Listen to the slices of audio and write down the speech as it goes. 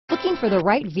Looking for the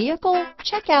right vehicle?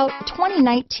 Check out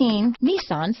 2019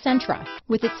 Nissan Sentra.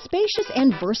 With its spacious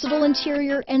and versatile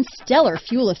interior and stellar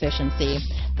fuel efficiency,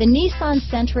 the Nissan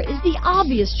Sentra is the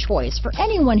obvious choice for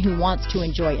anyone who wants to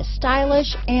enjoy a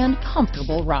stylish and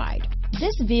comfortable ride.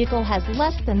 This vehicle has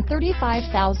less than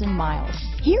 35,000 miles.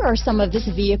 Here are some of this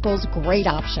vehicle's great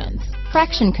options: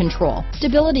 traction control,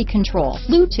 stability control,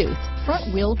 Bluetooth,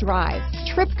 front wheel drive,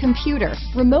 trip computer,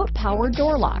 remote power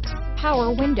door locks,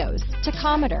 power windows,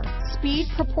 tachometer, speed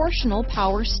proportional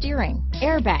power steering,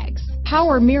 airbags,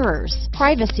 power mirrors,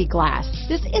 privacy glass.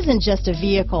 This isn't just a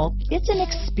vehicle, it's an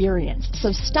experience.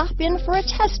 So stop in for a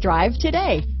test drive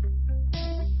today.